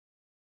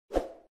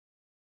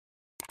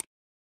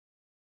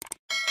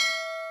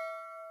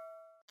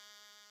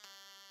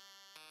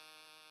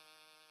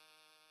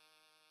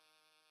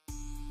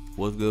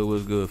What's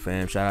good,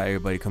 fam? Shout out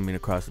everybody coming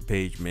across the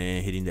page,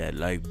 man. Hitting that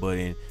like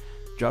button,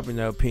 dropping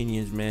their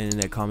opinions, man, in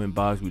that comment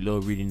box. We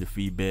love reading the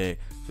feedback,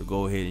 so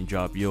go ahead and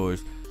drop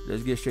yours.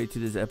 Let's get straight to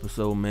this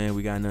episode, man.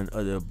 We got none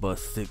other but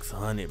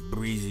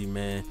 600Breezy,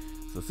 man.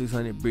 So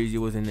 600Breezy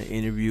was in the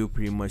interview,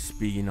 pretty much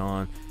speaking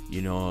on,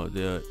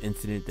 the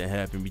incident that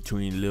happened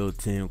between Lil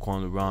Tim,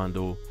 Quando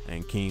Rondo,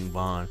 and King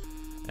Von.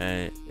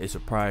 And it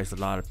surprised a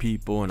lot of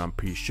people, and I'm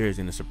pretty sure it's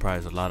gonna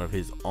surprise a lot of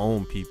his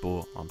own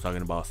people. I'm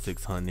talking about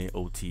 600,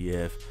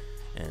 OTF,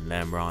 and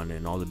Lamron,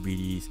 and all the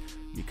BDs,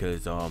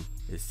 because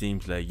it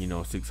seems like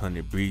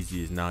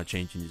 600Breezy is now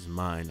changing his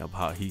mind of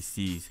how he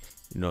sees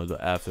the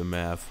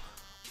aftermath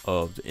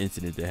of the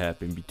incident that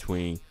happened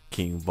between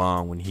King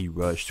Von when he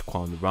rushed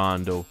Quando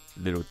Rondo.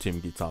 Lil Tim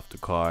gets off the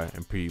car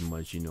and pretty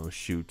much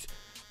shoots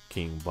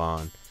King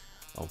Von.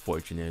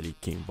 Unfortunately,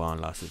 King Von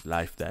lost his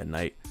life that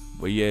night.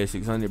 But yeah,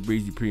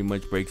 600Breezy pretty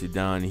much breaks it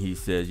down, and he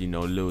says,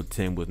 Lil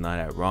Tim was not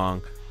at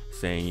wrong,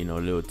 saying,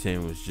 Lil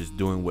Tim was just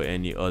doing what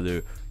any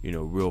other,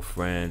 real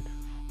friend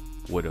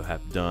would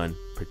have done,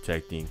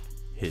 protecting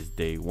his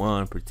day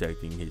one,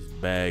 protecting his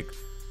bag,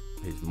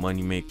 his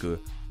moneymaker,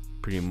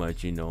 pretty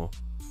much,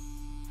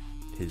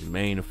 his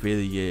main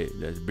affiliate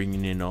that's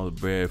bringing in all the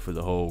bread for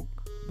the whole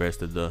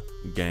rest of the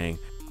gang.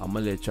 I'm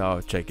gonna let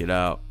y'all check it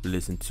out,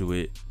 listen to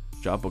it.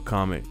 Drop a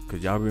comment,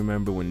 because y'all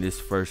remember when this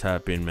first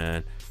happened,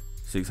 man.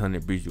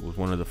 600Breezy was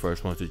one of the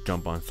first ones to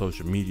jump on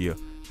social media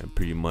and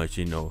pretty much,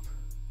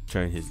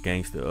 turn his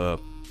gangster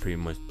up, pretty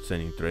much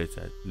sending threats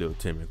at Lil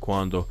Tim and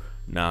Quando.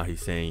 Now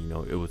he's saying,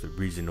 it was a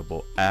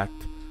reasonable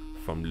act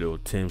from Lil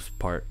Tim's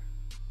part.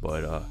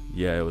 But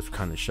yeah, it was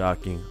kind of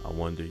shocking. I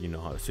wonder,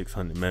 how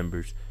 600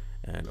 members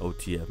and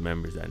OTF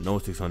members that know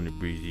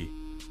 600Breezy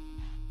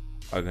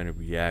are going to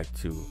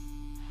react to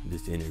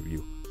this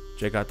interview.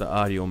 Check out the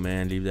audio,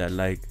 man. Leave that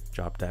like,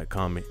 drop that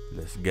comment.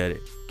 Let's get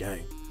it,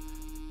 gang.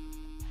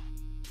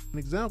 An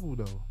example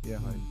though, Yeah.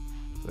 like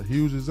a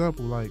huge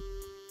example. Like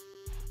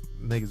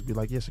niggas be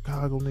like, yeah,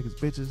 Chicago niggas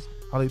bitches.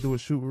 All they do is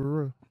shoot with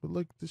real. But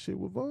look at the shit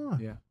with Von.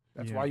 Yeah.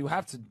 That's Yeah. why you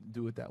have to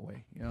do it that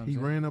way. You know what He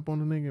I'm saying? ran up on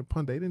the nigga and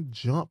punt. They didn't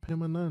jump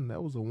him or nothing.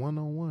 That was a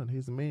one-on-one.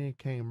 His man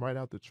came right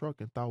out the truck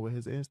and thought with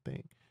his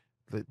instinct.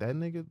 That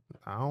nigga,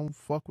 I don't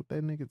fuck with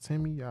that nigga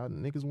Timmy. Y'all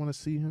niggas want to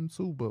see him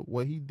too. But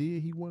what he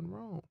did, he wasn't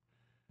wrong.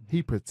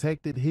 He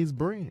protected his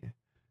brand.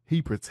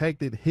 He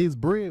protected his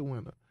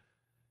breadwinner.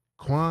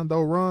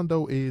 Quando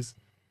Rondo is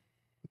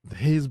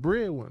his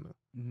breadwinner.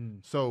 Mm-hmm.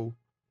 So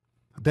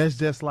that's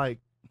just like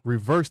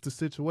reverse the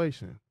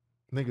situation.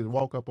 Niggas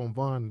walk up on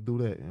Von and do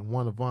that, and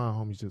one of Von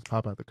homies just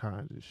pop out the car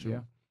and just shoot.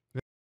 Yeah.